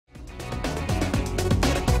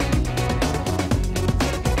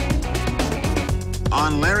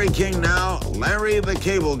On Larry King Now, Larry the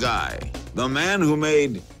Cable Guy, the man who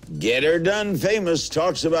made Get-R-Done famous,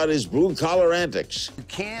 talks about his blue-collar antics. You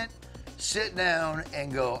can't sit down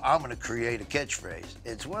and go, I'm going to create a catchphrase.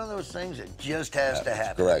 It's one of those things that just has to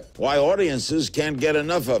happen. Correct. Why audiences can't get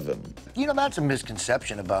enough of him. You know, that's a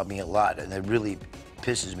misconception about me a lot, and it really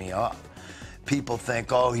pisses me off. People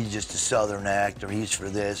think, oh, he's just a Southern actor, he's for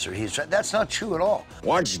this, or he's for... That's not true at all.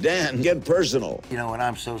 Watch Dan get personal. You know, when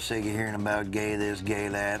I'm so sick of hearing about gay this, gay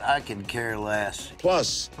that, I can care less.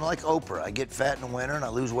 Plus, I'm like Oprah. I get fat in the winter and I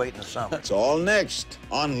lose weight in the summer. it's all next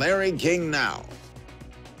on Larry King Now.